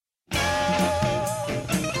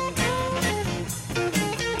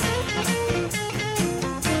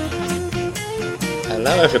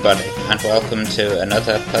Hello everybody, and welcome to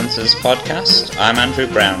another Punters podcast. I'm Andrew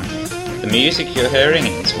Brown. The music you're hearing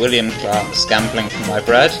is William Clark's Gambling for My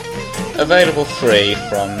Bread, available free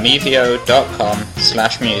from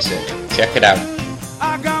mevio.com/music. Check it out.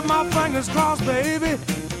 I got my fingers crossed, baby.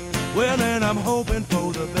 Well, then I'm hoping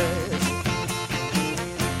for the best.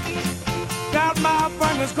 Got my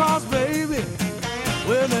fingers crossed, baby.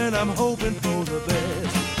 Well, then I'm hoping for the best.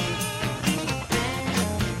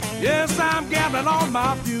 Yes, I'm gambling on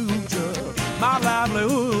my future, my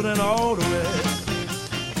livelihood, and all the rest.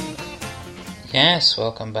 Yes,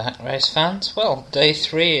 welcome back, race fans. Well, day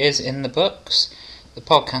 3 is in the books. The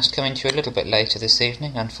podcast coming to you a little bit later this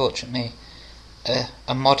evening. Unfortunately,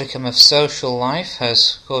 a modicum of social life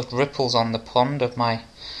has caused ripples on the pond of my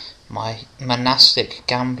monastic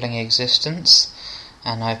gambling existence,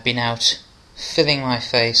 and I've been out filling my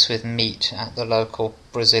face with meat at the local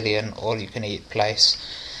Brazilian all-you-can-eat place.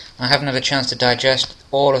 I haven't had a chance to digest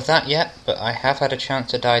all of that yet, but I have had a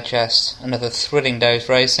chance to digest another thrilling day's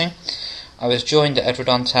racing. I was joined at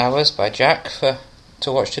Edward Towers by Jack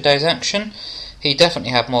to watch today's action. He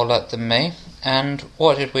definitely had more luck than me, and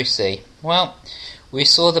what did we see? Well, we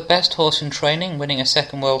saw the best horse in training winning a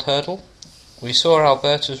second world hurdle. We saw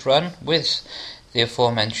Alberta's run with the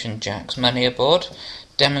aforementioned Jack's money aboard,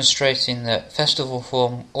 demonstrating that festival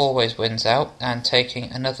form always wins out and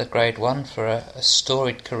taking another Grade 1 for a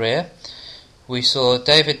storied career. We saw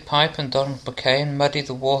David Pipe and Donald McCain muddy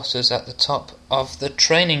the waters at the top of the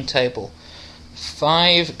training table.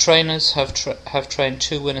 5 trainers have trained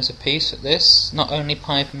 2 winners apiece at this, not only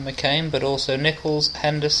Pipe and McCain but also Nichols,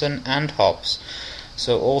 Henderson and Hobbs,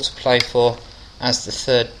 so all to play for as the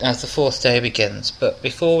 4th day begins. But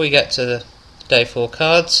before we get to the day 4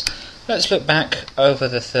 cards, let's look back over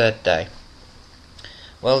the 3rd day.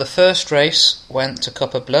 Well, the first race went to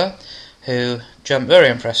Copper Bleu, who jumped very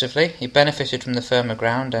impressively. He benefited from the firmer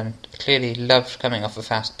ground and clearly loved coming off a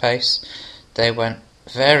fast pace. They went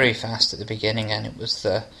very fast at the beginning, and it was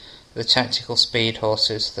the tactical speed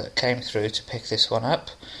horses that came through to pick this one up.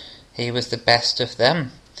 He was the best of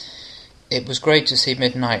them. It was great to see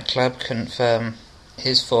Midnight Club confirm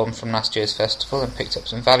his form from last year's festival and picked up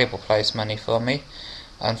some valuable place money for me.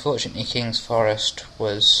 Unfortunately, King's Forest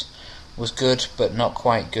was good, but not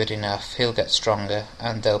quite good enough. He'll get stronger,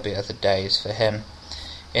 and there'll be other days for him.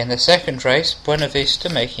 In the second race, Buena Vista,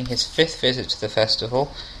 making his 5th visit to the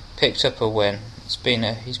festival, picked up a win. He's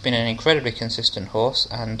been an incredibly consistent horse,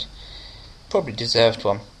 and probably deserved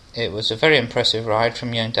one. It was a very impressive ride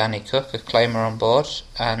from young Danny Cook, a claimer on board,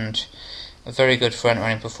 and a very good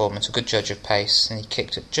front-running performance, a good judge of pace, and he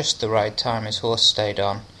kicked at just the right time. His horse stayed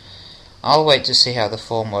on. I'll wait to see how the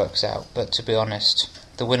form works out, but to be honest,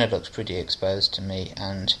 the winner looks pretty exposed to me,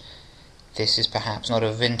 and this is perhaps not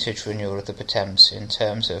a vintage renewal of the Potemps in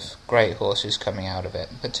terms of great horses coming out of it,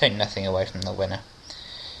 but take nothing away from the winner.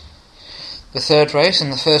 The third race,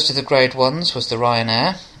 and the first of the Grade 1s, was the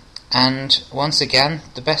Ryanair, and once again,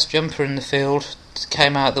 the best jumper in the field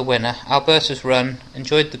came out the winner. Alberta's run,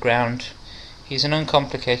 enjoyed the ground. He's an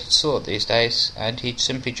uncomplicated sort these days, and he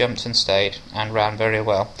simply jumped and stayed, and ran very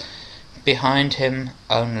well. Behind him,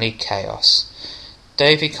 only chaos.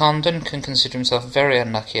 Davy Condon can consider himself very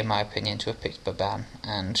unlucky, in my opinion, to have picked Baban,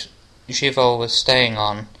 and Givol was staying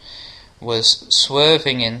on, was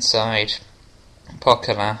swerving inside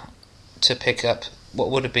Poquelin to pick up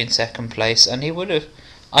what would have been second place, and I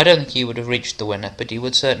don't think he would have reached the winner, but he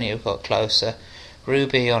would certainly have got closer.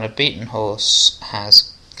 Ruby, on a beaten horse,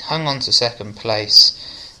 has hung on to second place,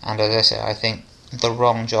 and as I say, I think the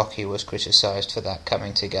wrong jockey was criticised for that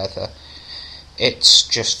coming together. It's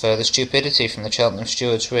just further stupidity from the Cheltenham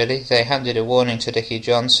stewards, really. They handed a warning to Dickie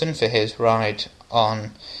Johnson for his ride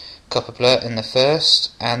on Copper Bleu in the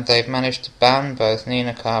first, and they've managed to ban both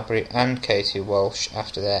Nina Carberry and Katie Walsh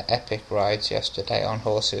after their epic rides yesterday on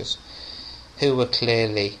horses who were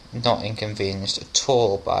clearly not inconvenienced at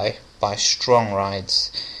all by strong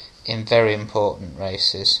rides in very important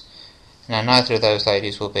races. Now, neither of those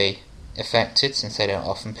ladies will be affected, since they don't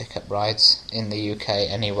often pick up rides in the UK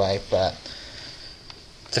anyway, but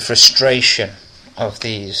the frustration of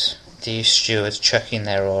these stewards chucking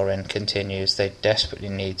their oar in continues. They desperately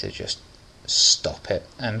need to just stop it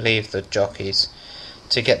and leave the jockeys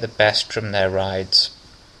to get the best from their rides.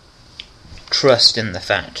 Trust in the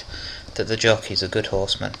fact that the jockeys are good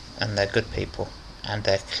horsemen and they're good people, and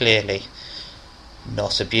they're clearly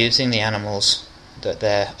not abusing the animals that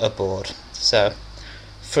they're aboard. So,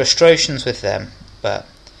 frustrations with them, but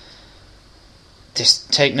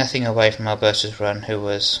just take nothing away from Alberta's run, who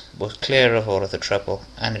was clear of all of the trouble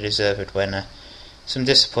and a deserved winner. Some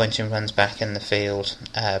disappointing runs back in the field,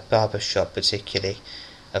 Barber's shot particularly,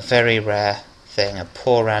 a very rare thing, a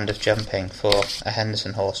poor round of jumping for a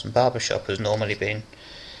Henderson horse, and Barbershop has normally been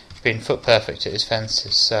foot perfect at his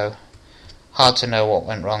fences, so hard to know what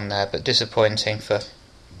went wrong there, but disappointing for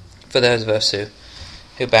those of us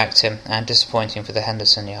who backed him, and disappointing for the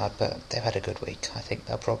Henderson yard, but they've had a good week. I think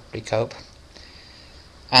they'll probably cope.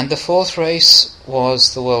 And the fourth race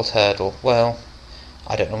was the World Hurdle. Well,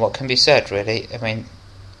 I don't know what can be said, really. I mean,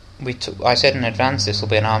 I said in advance this will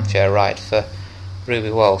be an armchair ride for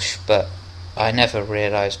Ruby Walsh, but I never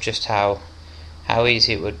realised just how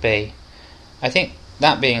easy it would be. I think,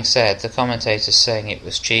 that being said, the commentators saying it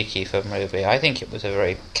was cheeky from Ruby, I think it was a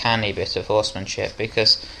very canny bit of horsemanship,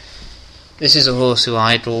 because this is a horse who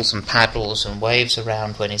idles and paddles and waves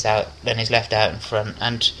around when he's left out in front,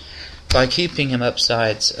 and by keeping him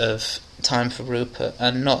upsides of Time for Rupert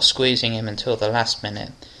and not squeezing him until the last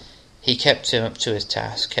minute, he kept him up to his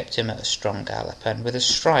task, kept him at a strong gallop, and with a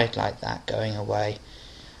stride like that going away,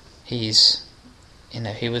 he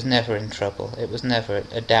was never in trouble. It was never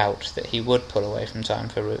a doubt that he would pull away from Time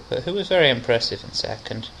for Rupert, who was very impressive in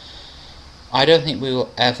second. I don't think we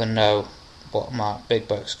will ever know what Mark Big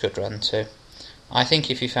Bucks could run to. I think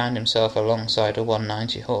if he found himself alongside a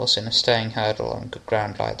 190 horse in a staying hurdle on good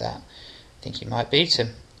ground like that, I think he might beat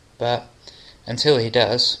him. But until he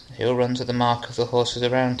does, he'll run to the mark of the horses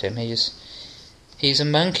around him. He's a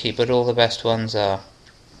monkey, but all the best ones are.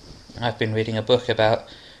 I've been reading a book about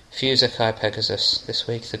Fusakai Pegasus this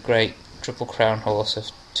week, the great Triple Crown horse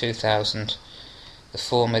of 2000, the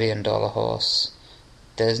 $4 million horse.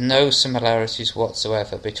 There's no similarities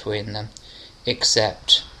whatsoever between them,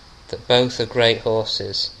 except that both are great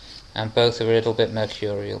horses, and both are a little bit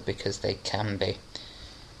mercurial, because they can be.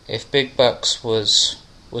 If Big Bucks was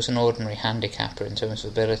an ordinary handicapper in terms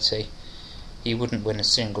of ability, he wouldn't win a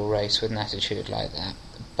single race with an attitude like that,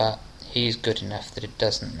 but he's good enough that it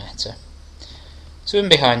doesn't matter. So in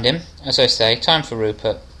behind him, as I say, Time for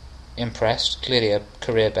Rupert, impressed, clearly a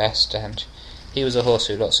career best, and he was a horse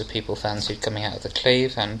who lots of people fancied coming out of the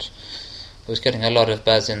Cleve, and was getting a lot of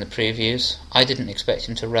buzz in the previews. I didn't expect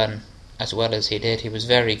him to run as well as he did. He was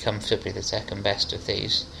very comfortably the second best of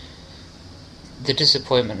these. The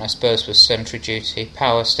disappointment, I suppose, was Sentry Duty.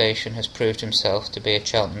 Power Station has proved himself to be a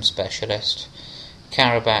Cheltenham specialist.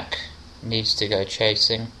 Carabac needs to go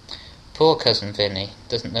chasing. Poor cousin Vinny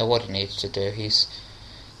doesn't know what he needs to do. He's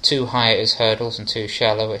too high at his hurdles and too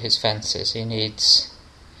shallow at his fences.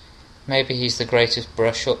 Maybe he's the greatest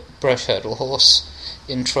brush hurdle horse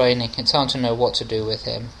in training. It's hard to know what to do with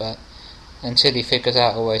him, but until he figures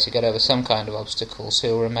out a way to get over some kind of obstacles,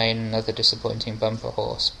 he'll remain another disappointing bumper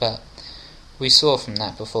horse. But we saw from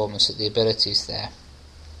that performance that the ability's there.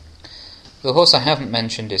 The horse I haven't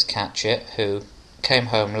mentioned is Catchit, who came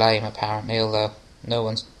home lame apparently, although no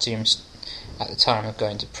one seems at the time of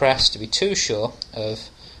going to press to be too sure of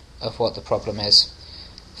what the problem is.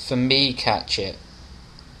 For me, Catchit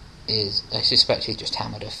I suspect he just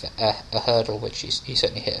hammered a hurdle, which he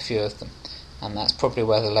certainly hit a few of them, and that's probably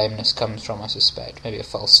where the lameness comes from, I suspect. Maybe a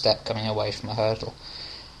false step coming away from a hurdle.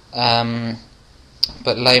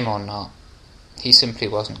 But lame or not, he simply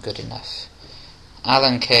wasn't good enough.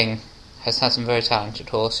 Alan King has had some very talented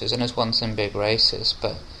horses and has won some big races,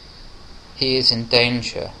 but he is in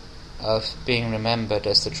danger of being remembered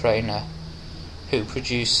as the trainer who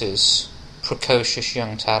produces precocious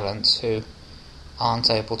young talents who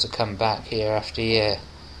aren't able to come back year after year.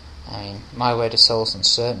 I mean, My Way to Solson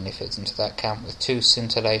certainly fits into that camp, with two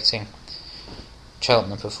scintillating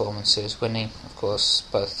Cheltenham performances, winning, of course,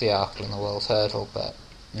 both the Arkle and the World Hurdle, but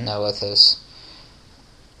no others.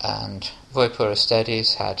 And Voipura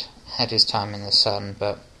Steadies had his time in the sun,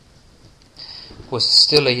 but was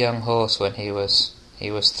still a young horse when he was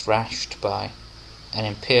thrashed by an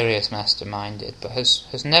imperious master-minded, but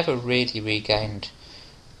has never really regained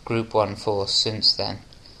Group 1 force since then.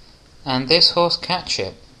 And this horse,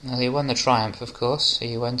 Catchit, he won the Triumph, of course.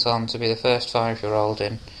 He went on to be the first 5-year-old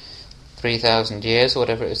in 3,000 years, or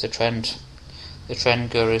whatever it is the trend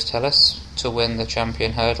gurus tell us, to win the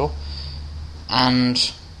Champion Hurdle.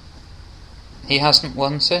 And he hasn't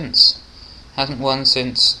won since. Hasn't won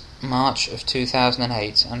since March of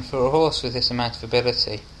 2008, and for a horse with this amount of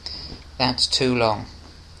ability, that's too long.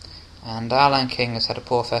 And Alan King has had a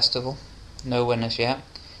poor festival, no winners yet.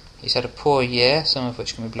 He's had a poor year, some of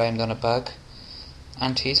which can be blamed on a bug,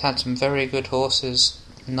 and he's had some very good horses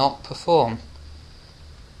not perform.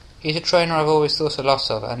 He's a trainer I've always thought a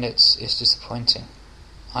lot of, and it's disappointing.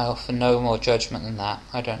 I offer no more judgment than that.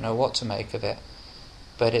 I don't know what to make of it,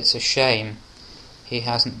 but it's a shame he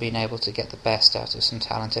hasn't been able to get the best out of some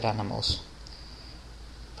talented animals.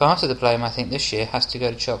 Part of the blame, I think, this year has to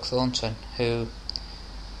go to Chuck Thornton, who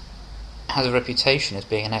has a reputation as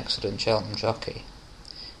being an excellent Cheltenham jockey.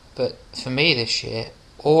 But for me this year,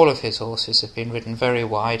 all of his horses have been ridden very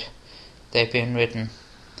wide. They've been ridden...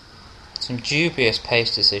 Some dubious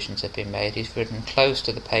pace decisions have been made. He's ridden close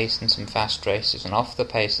to the pace in some fast races and off the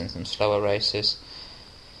pace in some slower races.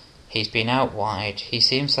 He's been out wide. He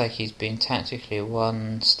seems like he's been tactically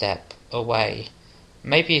one step away.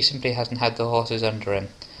 Maybe he simply hasn't had the horses under him,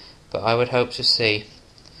 but I would hope to see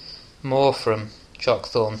more from Jock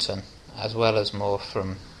Thornton as well as more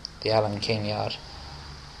from the Alan King yard.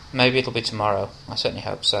 Maybe it'll be tomorrow. I certainly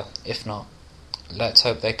hope so. If not, let's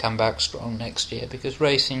hope they come back strong next year, because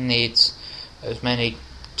racing needs as many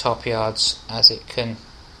top yards as it can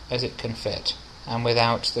fit, and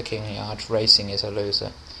without the King yard, racing is a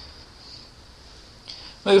loser.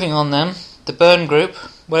 Moving on then, the Burn Group.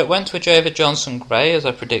 Well, it went to a David Johnson Grey, as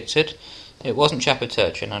I predicted. It wasn't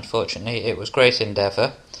Chapperturchin, unfortunately. It was Great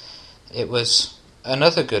Endeavour. It was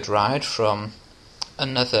another good ride from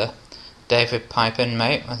another David Pipen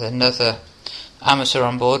mate with another amateur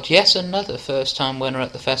on board, yet another first-time winner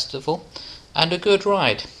at the festival, and a good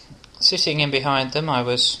ride. Sitting in behind them, I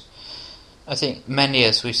think many,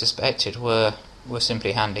 as we suspected, were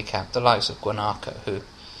simply handicapped. The likes of Guanaka, who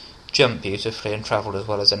jumped beautifully and travelled as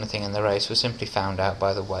well as anything in the race, were simply found out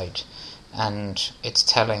by the weight, and it's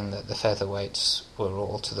telling that the featherweights were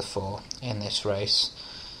all to the fore in this race.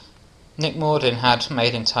 Nick Morden had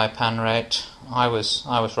maiden Taipan rate. I was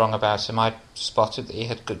wrong about him. I spotted that he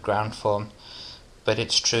had good ground form, but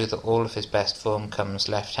it's true that all of his best form comes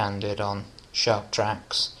left-handed on sharp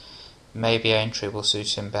tracks. Maybe Aintree will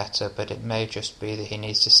suit him better, but it may just be that he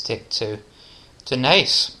needs to stick to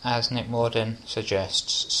Nace, as Nick Morden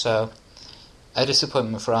suggests. So, a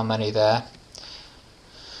disappointment for our money there.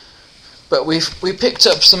 But we picked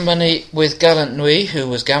up some money with Gallant Nui, who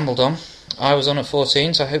was gambled on. I was on at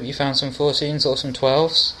 14, so I hope you found some 14s or some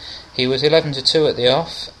 12s. He was 11-2 at the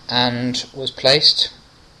off, and was placed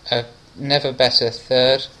a never better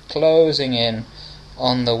third, closing in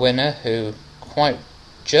on the winner, who quite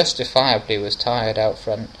justifiably was tired out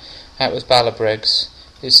front. That was Ballabriggs.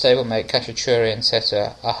 His stablemate Kashachurian set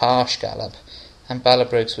a harsh gallop, and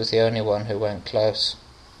Ballabriggs was the only one who went close.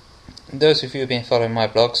 Those of you who have been following my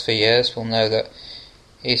blogs for years will know that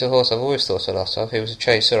he's a horse I've always thought a lot of. He was a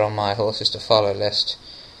chaser on my horses to follow list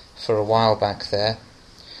for a while back there.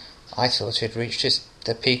 I thought he'd reached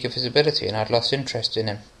the peak of his ability, and I'd lost interest in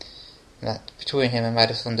him. That between him and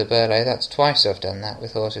Madison de Burley, that's twice I've done that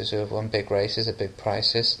with horses who have won big races at big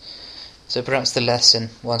prices. So perhaps the lesson,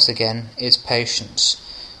 once again, is patience.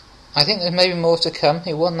 I think there's maybe more to come.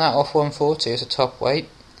 He won that off 140 as a top weight.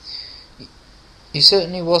 He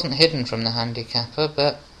certainly wasn't hidden from the handicapper,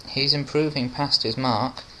 but he's improving past his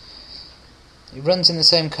mark. He runs in the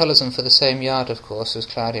same colours and for the same yard, of course, as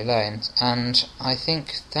Cloudy Lane, and I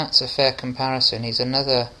think that's a fair comparison. He's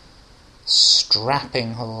another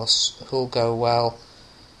strapping horse who'll go well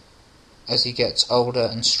as he gets older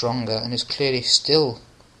and stronger, and is clearly still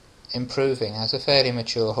improving as a fairly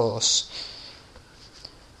mature horse.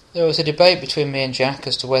 There was a debate between me and Jack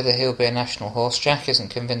as to whether he'll be a national horse. Jack isn't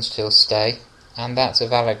convinced he'll stay, and that's a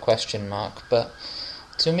valid question mark, but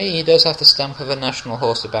to me he does have the stamp of a national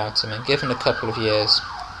horse about him, and given a couple of years,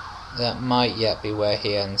 that might yet be where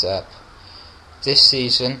he ends up. This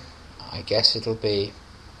season, I guess it'll be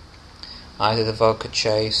either the Vodka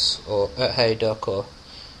Chase or at Haydock, or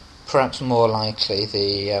perhaps more likely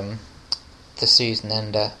the season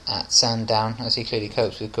ender at Sandown, as he clearly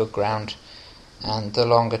copes with good ground, and the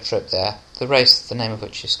longer trip there. The race, the name of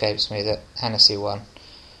which escapes me, that Hennessy won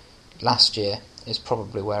last year, is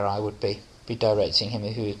probably where I would be directing him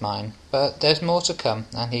if he was mine. But there's more to come,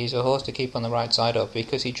 and he's a horse to keep on the right side of,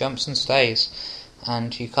 because he jumps and stays,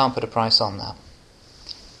 and you can't put a price on that.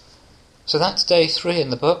 So that's day 3 in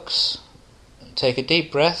the books. Take a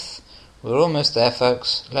deep breath. We're almost there,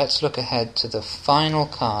 folks. Let's look ahead to the final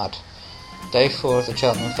card. Day 4 of the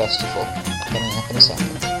Cheltenham Festival, coming up in a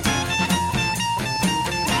second.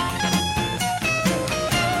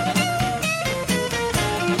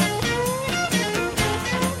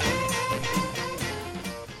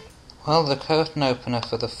 Well, the curtain opener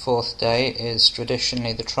for the 4th day is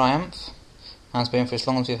traditionally the Triumph. Has been for as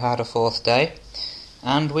long as we've had a 4th day.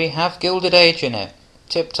 And we have Gilded Age in it,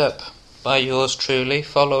 tipped up by yours truly,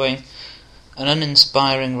 following an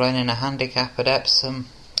uninspiring run in a handicap at Epsom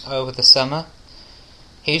over the summer.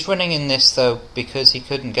 He's running in this, though, because he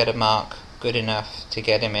couldn't get a mark good enough to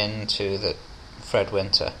get him into the Fred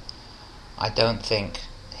Winter. I don't think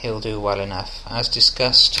he'll do well enough. As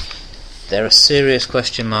discussed, there are serious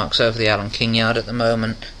question marks over the Alan King yard at the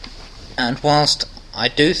moment, and whilst I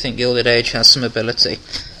do think Gilded Age has some ability,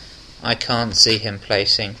 I can't see him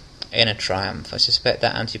placing in a triumph. I suspect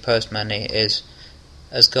that anti-post money is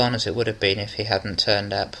as gone as it would have been if he hadn't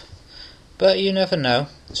turned up. But you never know.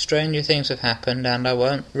 Stranger things have happened, and I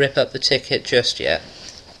won't rip up the ticket just yet.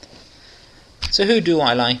 So who do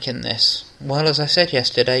I like in this? Well, as I said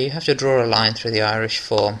yesterday, you have to draw a line through the Irish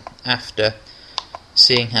form after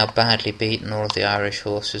seeing how badly beaten all of the Irish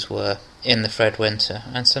horses were in the Fred Winter,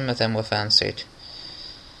 and some of them were fancied.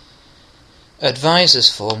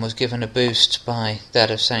 Advisor's form was given a boost by that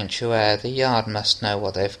of Sanctuaire. The yard must know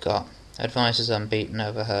what they've got. Advisor's unbeaten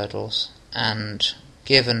over hurdles, and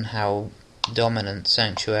given how dominant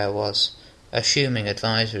Sanctuaire was, assuming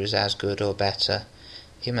Advisor is as good or better,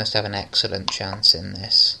 he must have an excellent chance in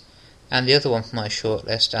this. And the other one for my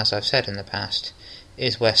shortlist, as I've said in the past,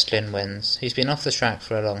 is West Lynn Wins. He's been off the track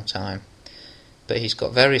for a long time, but he's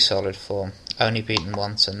got very solid form, only beaten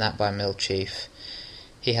once, and that by Mill Chief.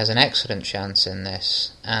 He has an excellent chance in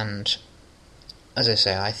this, and as I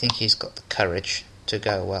say, I think he's got the courage to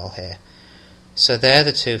go well here. So they're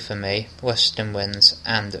the two for me, West Lynn Wins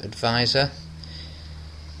and Advisor.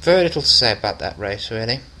 Very little to say about that race,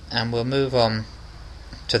 really, and we'll move on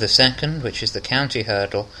to the second, which is the County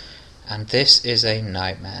Hurdle, and this is a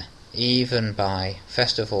nightmare. Even by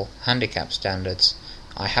festival handicap standards,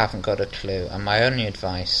 I haven't got a clue, and my only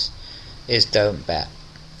advice is don't bet.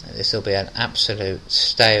 This will be an absolute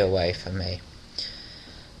stay away for me.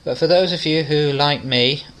 But for those of you who, like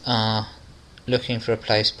me, are looking for a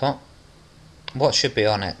place pot, what should be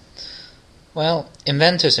on it? Well,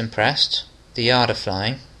 Inventor's impressed, the yard are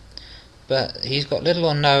flying, but he's got little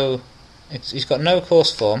or no. He's got no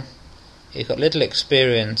course form, he's got little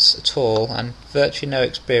experience at all, and virtually no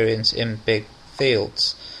experience in big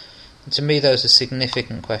fields. And to me, those are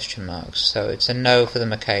significant question marks, so it's a no for the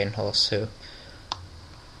McCain horse, who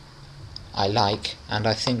I like, and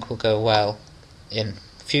I think will go well in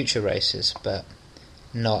future races, but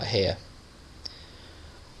not here.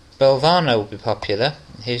 Belvano will be popular.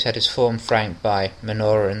 He's had his form franked by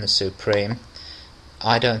Minora in the Supreme.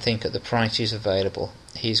 I don't think at the price he's available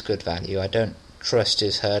he's good value. I don't trust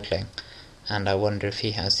his hurdling, and I wonder if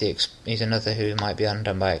he has he's another who might be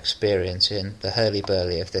undone by experience in the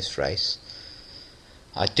hurly-burly of this race.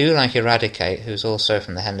 I do like Eradicate, who's also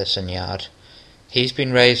from the Henderson yard. He's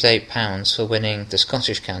been raised £8 for winning the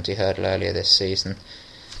Scottish County Hurdle earlier this season.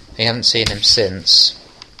 We haven't seen him since.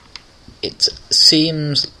 It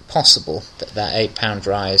seems possible that £8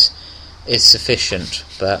 rise is sufficient,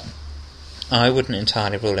 but I wouldn't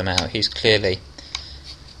entirely rule him out. He's clearly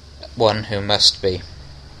one who must be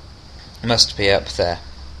up there.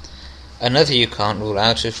 Another you can't rule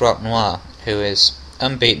out is Rock Noir, who is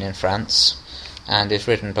unbeaten in France and is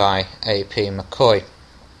ridden by A.P. McCoy.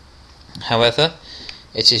 However,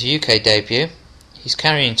 it's his UK debut. He's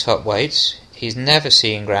carrying top weights. He's never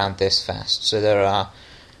seen ground this fast, so there are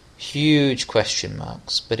huge question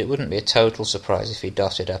marks, but it wouldn't be a total surprise if he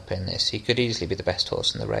dotted up in this. He could easily be the best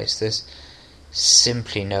horse in the race. There's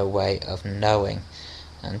simply no way of knowing,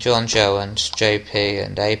 and John Joe and JP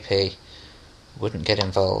and AP wouldn't get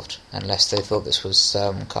involved unless they thought this was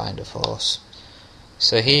some kind of horse.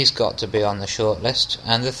 So he's got to be on the shortlist.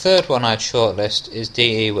 And the third one I'd shortlist is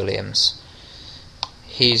D.E. Williams.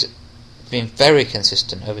 He's been very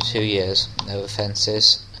consistent over 2 years, no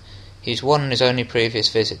offences. He's won his only previous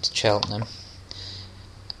visit to Cheltenham,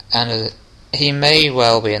 and he may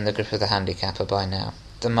well be in the grip of the handicapper by now.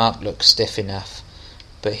 The mark looks stiff enough,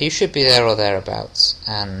 but he should be there or thereabouts,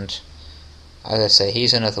 and as I say,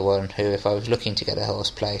 he's another one who, if I was looking to get a horse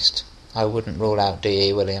placed, I wouldn't rule out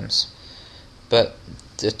D.E. Williams. But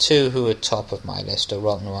the two who are top of my list are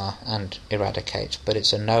Rock Noir and Eradicate, but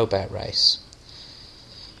it's a no-bet race.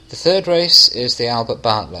 The third race is the Albert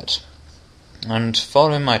Bartlett, and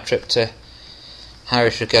following my trip to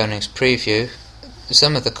Harris Regoning's preview,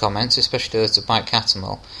 some of the comments, especially those of Mike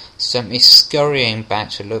Cattermole, sent me scurrying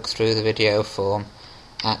back to look through the video form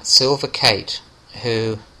at Silver Kate,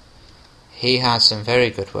 who he had some very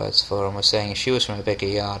good words for, and was saying if she was from a bigger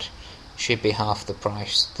yard, she'd be half the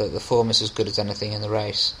price, that the form is as good as anything in the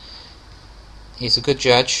race. He's a good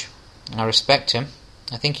judge. I respect him.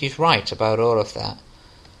 I think he's right about all of that.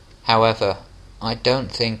 However, I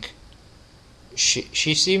don't think she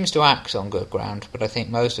seems to act on good ground, but I think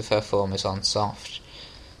most of her form is on soft.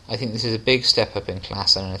 I think this is a big step up in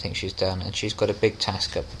class, and I think she's done, and she's got a big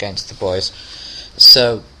task up against the boys.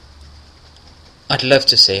 So I'd love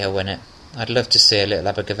to see her win it. I'd love to see a little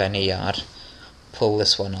Abergavenny yard pull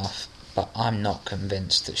this one off, but I'm not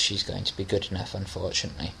convinced that she's going to be good enough,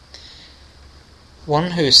 unfortunately.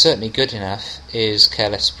 One who is certainly good enough is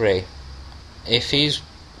Quel Esprit.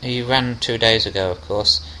 He ran 2 days ago, of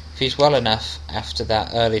course. If he's well enough after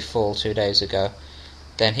that early fall 2 days ago,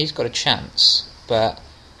 then he's got a chance. But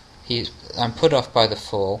I'm put off by the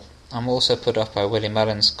fall. I'm also put off by Willie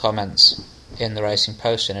Mullen's comments in the Racing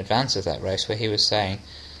Post in advance of that race, where he was saying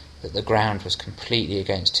that the ground was completely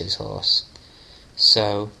against his horse.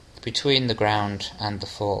 So between the ground and the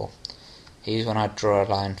fall, he's one I'd draw a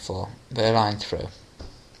line through.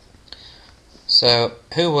 So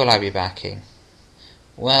who will I be backing?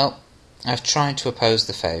 Well, I've tried to oppose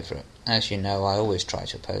the favourite. As you know, I always try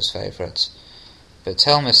to oppose favourites. But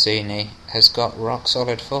Telmasini has got rock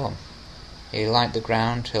solid form. He'll like the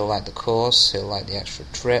ground, he'll like the course, he'll like the extra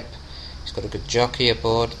trip. He's got a good jockey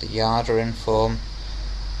aboard, the yard are in form.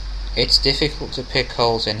 It's difficult to pick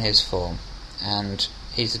holes in his form, and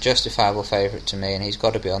he's a justifiable favourite to me, and he's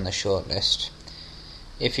got to be on the short list.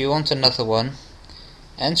 If you want another one,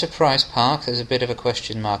 Enterprise Park, there's a bit of a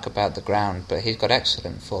question mark about the ground, but he's got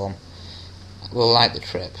excellent form. Will like the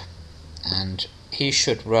trip, and he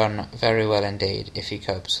should run very well indeed if he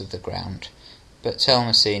copes with the ground. But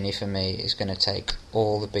Telmasini for me is going to take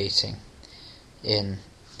all the beating in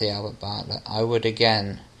the Albert Bartlett. I would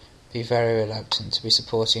again be very reluctant to be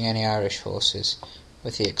supporting any Irish horses,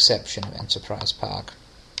 with the exception of Enterprise Park.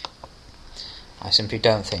 I simply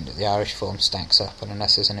don't think that the Irish form stacks up, and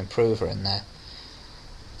unless there's an improver in there,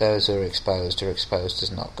 those who are exposed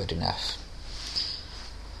as not good enough.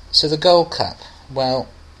 So the Gold Cup, well,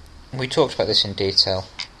 we talked about this in detail.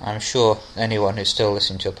 I'm sure anyone who's still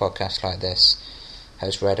listening to a podcast like this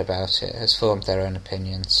has read about it, has formed their own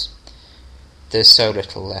opinions. There's so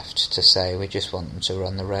little left to say, we just want them to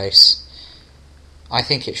run the race. I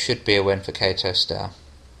think it should be a win for Cato Star.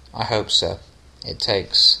 I hope so. It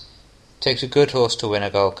takes a good horse to win a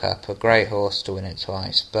Gold Cup, a great horse to win it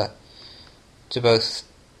twice, but to both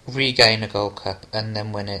regain a Gold Cup and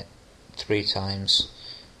then win it 3 times,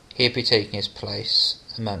 he'd be taking his place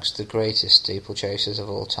amongst the greatest steeplechasers of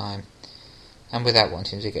all time. And without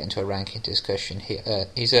wanting to get into a ranking discussion,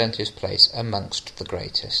 he's earned his place amongst the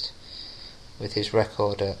greatest, with his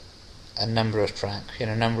record at a number of tracks, in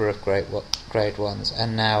a number of Grade 1s,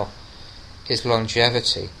 and now his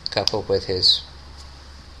longevity coupled with his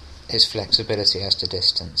flexibility as to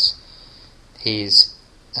distance. He's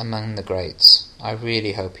among the greats. I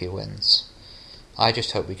really hope he wins. I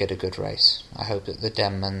just hope we get a good race. I hope that the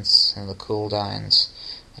Denmans and the Couldines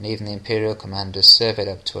and even the Imperial Commanders serve it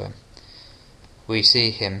up to him. We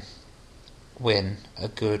see him win a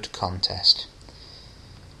good contest.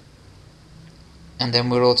 And then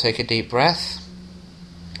we'll all take a deep breath.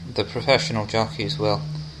 The professional jockeys will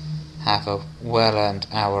have a well-earned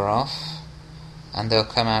hour off, and they'll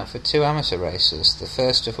come out for 2 amateur races, the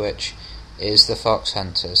first of which is the Fox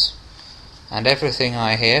Hunters. And everything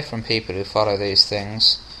I hear from people who follow these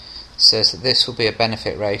things says that this will be a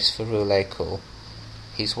benefit race for Roulet Cool.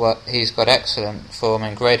 He's got excellent form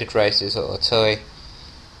in graded races at Auteuil.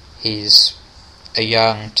 He's a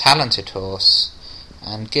young, talented horse,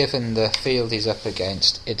 and given the field he's up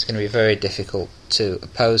against, it's going to be very difficult to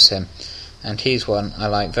oppose him. And he's one I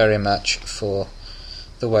like very much for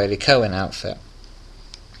the Whaley Cohen outfit.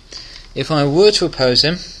 If I were to oppose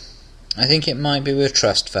him, I think it might be with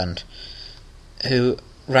Trust Fund, who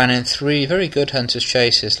ran in 3 very good Hunters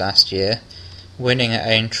Chases last year, winning at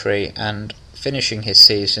Aintree and finishing his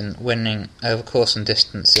season winning over course and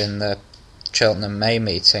distance in the Cheltenham May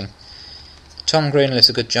meeting. Tom Greenlow's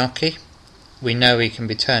a good jockey. We know he can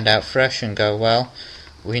be turned out fresh and go well.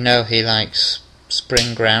 We know he likes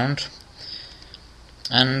spring ground.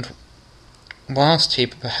 And whilst he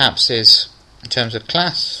perhaps is, in terms of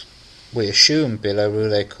class, we assume below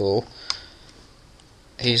Roulet Cool,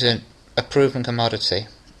 he's a proven commodity,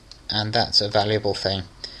 and that's a valuable thing.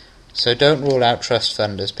 So don't rule out Trust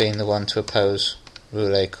Fund as being the one to oppose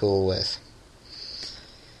Roulet Cool with.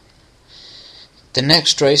 The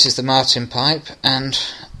next race is the Martin Pipe, and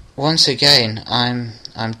once again I'm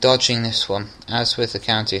dodging this one. As with the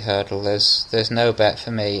County Hurdle, there's no bet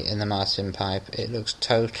for me in the Martin Pipe. It looks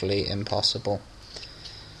totally impossible.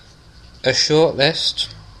 A short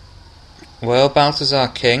list. Well, Balthazar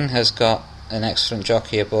King has got an excellent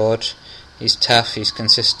jockey aboard. He's tough, he's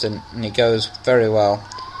consistent, and he goes very well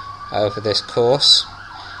over this course.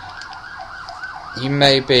 He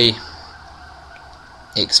may be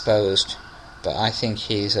exposed, but I think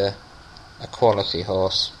he's a quality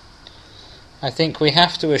horse. I think we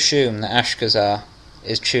have to assume that Ashkazar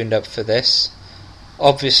is tuned up for this.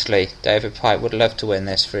 Obviously, David Pipe would love to win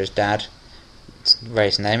this for his dad. It's a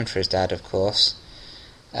race named for his dad, of course.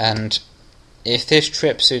 And if this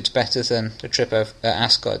trip suits better than the trip that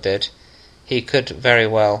Ascot did, he could very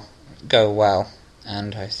well go well,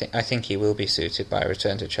 and I think he will be suited by a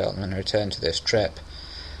return to Cheltenham and a return to this trip.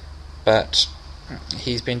 But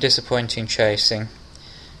he's been disappointing chasing.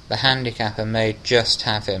 the handicapper may just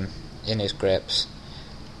have him in his grips,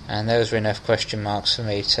 and those were enough question marks for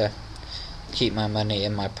me to keep my money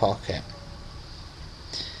in my pocket.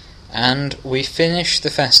 And we finished the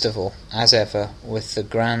festival, as ever, with the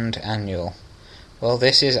Grand Annual. Well,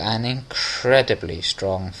 this is an incredibly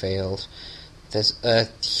strong field. There's a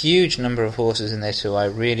huge number of horses in this who I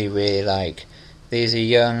really, really like. These are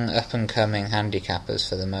young, up-and-coming handicappers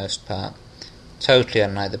for the most part. Totally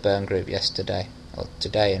unlike the Burn Group yesterday, or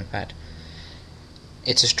today in fact.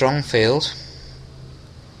 It's a strong field,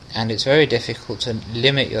 and it's very difficult to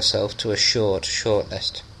limit yourself to a short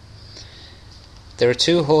list. There are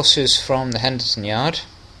 2 horses from the Henderson yard.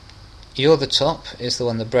 You're the Top is the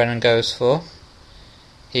one that Brennan goes for.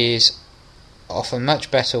 He's of a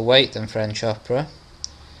much better weight than French Opera.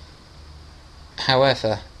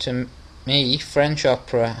 However, to me, French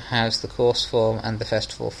Opera has the course form and the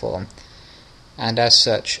festival form, and as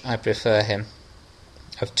such I prefer him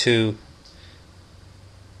of 2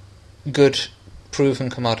 good proven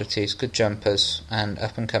commodities, good jumpers and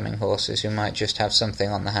up-and-coming horses who might just have something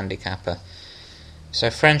on the handicapper. So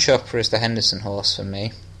French Opera is the Henderson horse for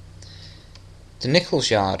me. The Nichols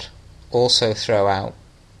yard also throw out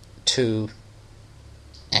 2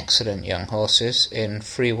 excellent young horses in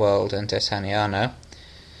Free World and Titaniano.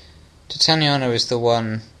 Titaniano is the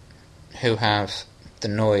one who has the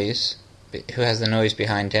noise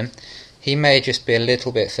behind him. He may just be a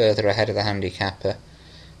little bit further ahead of the handicapper.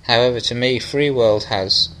 However, to me, Free World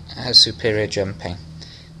has superior jumping.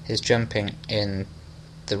 His jumping in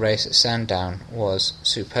the race at Sandown was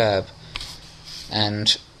superb,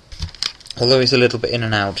 and although he's a little bit in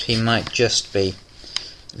and out, he might just be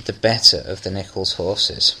the better of the Nichols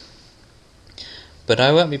horses. But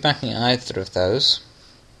I won't be backing either of those.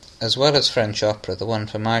 As well as French Opera, the one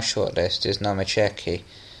for my shortlist is Nomacheki,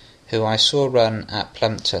 who I saw run at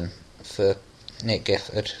Plumpton for Nick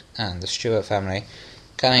Gifford and the Stewart family,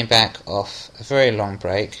 coming back off a very long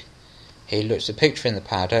break. He looked a picture in the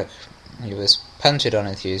paddock, he was punted on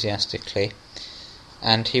enthusiastically,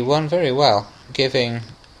 and he won very well,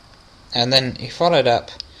 and then he followed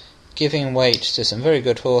up giving weight to some very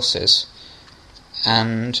good horses,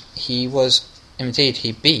 and he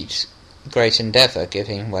beat Great Endeavour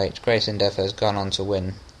giving weight. Great Endeavour has gone on to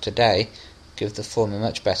win today, give the form a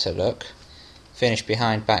much better look, finished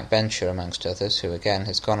behind Backbencher amongst others, who again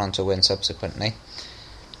has gone on to win subsequently,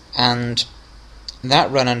 and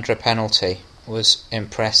that run under a penalty was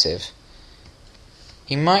impressive.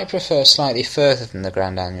 He might prefer slightly further than the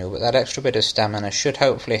Grand Annual, but that extra bit of stamina should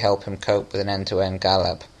hopefully help him cope with an end-to-end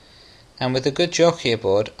gallop. And with a good jockey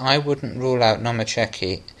aboard, I wouldn't rule out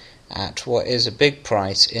Nomacheki at what is a big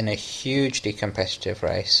price in a hugely competitive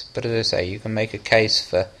race. But as I say, you can make a case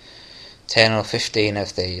for 10 or 15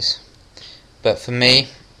 of these. But for me,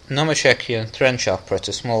 Nomacheki and French Opera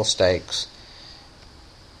to small stakes.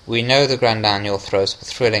 We know the Grand Annual throws up a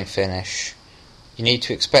thrilling finish. You need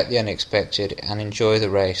to expect the unexpected and enjoy the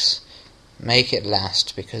race. Make it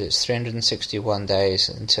last, because it's 361 days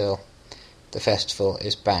until the festival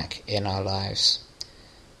is back in our lives.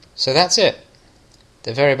 So that's it.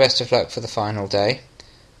 The very best of luck for the final day,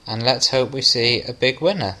 and let's hope we see a big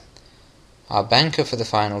winner. Our banker for the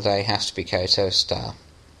final day has to be Kato Star.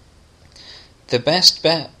 The best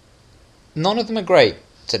bet, none of them are great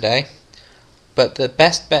today, but the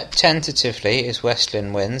best bet tentatively is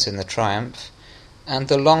Westlin Wins in the Triumph, and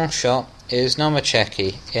the long shot is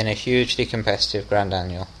Nomacheki in a hugely competitive Grand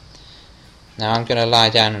Annual. Now I'm going to lie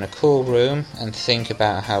down in a cool room and think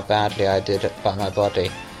about how badly I did by my body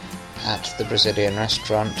at the Brazilian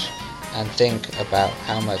restaurant, and think about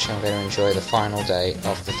how much I'm going to enjoy the final day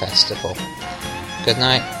of the festival. Good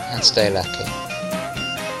night and stay lucky.